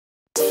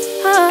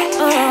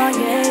Oh, yeah,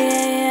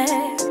 yeah,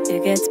 yeah.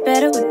 It gets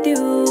better with you.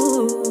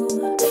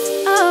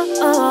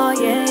 Oh,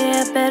 yeah,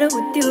 yeah. Better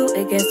with you.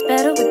 It gets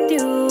better with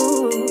you.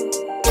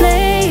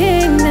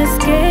 Playing this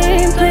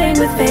game, playing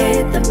with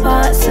faith, the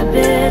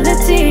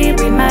possibility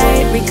we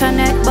might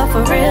reconnect, but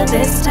for real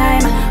this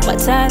time.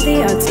 What are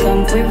the odds?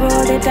 Come, we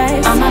roll the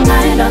dice. On my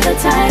mind all the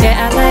time.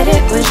 Yeah, I lied,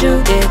 it was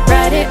you. Did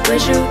right, it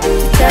was you.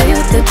 To tell you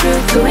the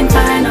truth, doing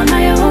fine on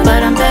my own,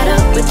 but I'm better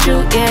with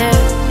you. Yeah,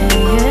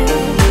 yeah,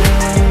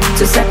 yeah.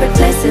 Two separate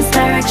places,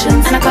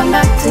 directions, and I come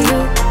back to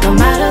you. No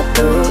matter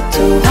the route,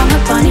 too hung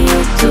up on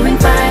you. Doing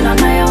fine on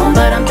my own,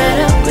 but I'm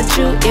better with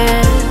you.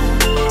 Yeah.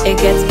 It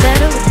gets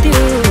better with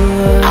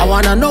you. I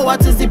wanna know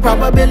what is the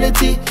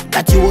probability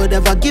that you would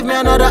ever give me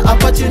another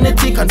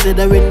opportunity,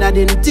 considering I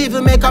didn't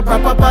even make a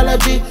proper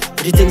apology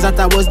for the things that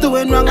I was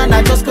doing wrong, and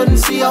I just couldn't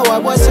see how I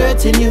was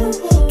hurting you.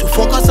 To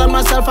focus on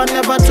myself, I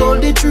never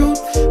told the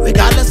truth,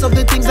 regardless of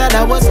the things that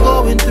I was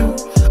going through.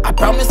 I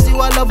promise you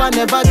a love I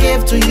never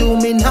gave to you.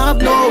 Me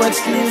have no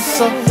excuse,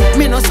 so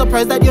me no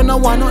surprised that you no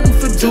want nothing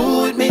to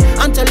do with me.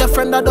 And tell your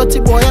friend that dirty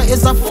boy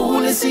is a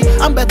fool, you see.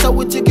 I'm better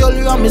with you, girl,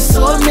 you are my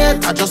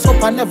soulmate. I just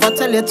hope I never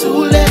tell you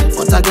too late,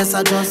 but I guess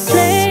I just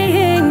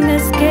playing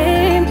this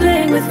game,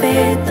 playing with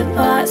faith, the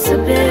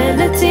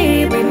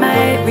possibility we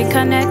might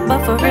reconnect,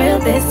 but for real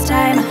this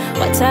time.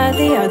 What are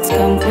the odds?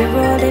 Come, we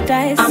roll the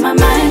dice. On my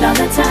mind all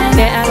the time.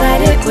 Yeah, I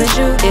lied, it was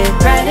you. Did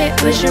right,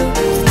 it was you.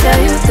 To tell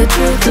you the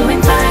truth,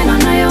 doing fine on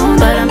my own,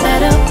 but I'm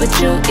better with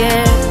you.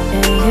 Yeah,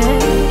 yeah, yeah,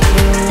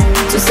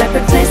 yeah. Two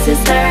separate places,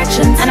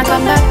 directions, and I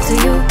come back to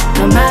you.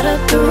 No matter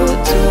the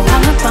route, too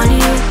hung up on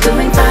you.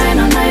 Doing fine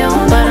on my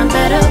own, but I'm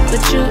better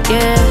with you.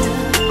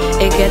 Yeah,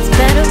 it gets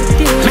better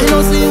with you. I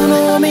know see you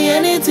know me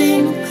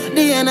anything.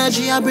 The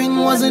energy I bring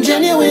wasn't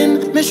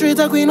genuine. Me straight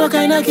a queen, what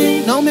kind of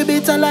king? Now me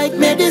bitter like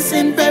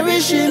medicine,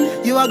 perishing.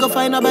 You are gonna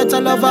find a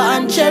better lover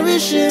and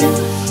cherishing.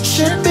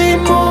 Should be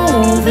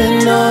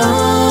moving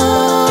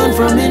on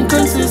from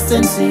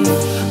inconsistency,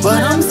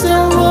 but I'm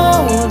still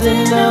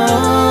holding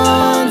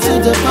on to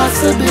the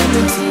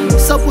possibility.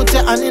 So put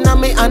your hand in on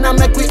me and I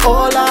make we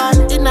all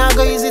on. It not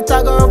go easy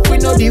to go up, we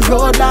know the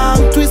road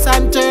long. Twist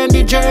and turn,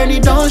 the journey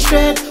down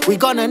straight. We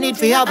gonna need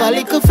to have a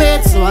little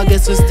faith, so I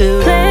guess we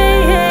still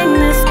playing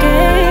this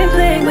game,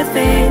 playing with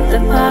faith, the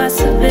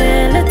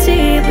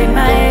possibility we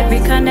might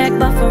reconnect,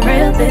 but for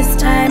real this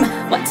time.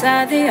 What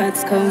are the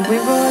odds? Come, we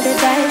roll the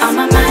dice. On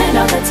my mind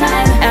all the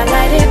time. I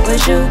lied, it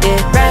was you.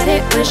 Did right,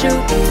 it was you.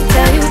 To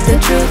tell you the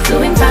truth,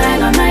 doing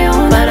fine on my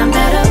own, but I'm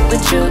better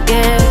with you.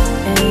 Yeah,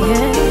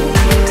 yeah, yeah.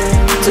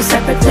 Two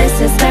separate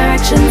places,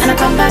 directions, and I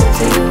come back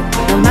to you.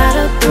 No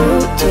matter the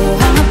route, too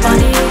hung up on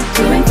you.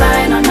 Doing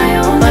fine on my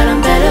own, but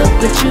I'm better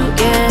with you.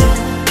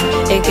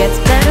 Yeah, it gets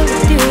better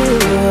with you.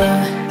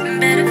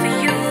 Better for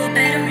you,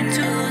 better in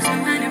twos, no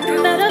one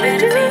improves. Better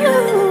for you,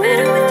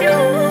 better with you.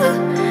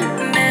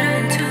 Better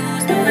in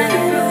twos, no one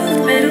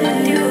improves. Better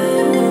with you.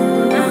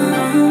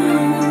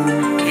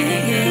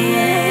 Yeah, yeah,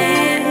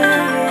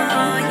 yeah.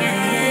 Oh,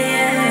 yeah,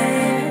 yeah,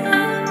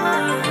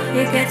 yeah.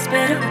 It gets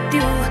better with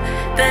you,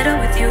 better.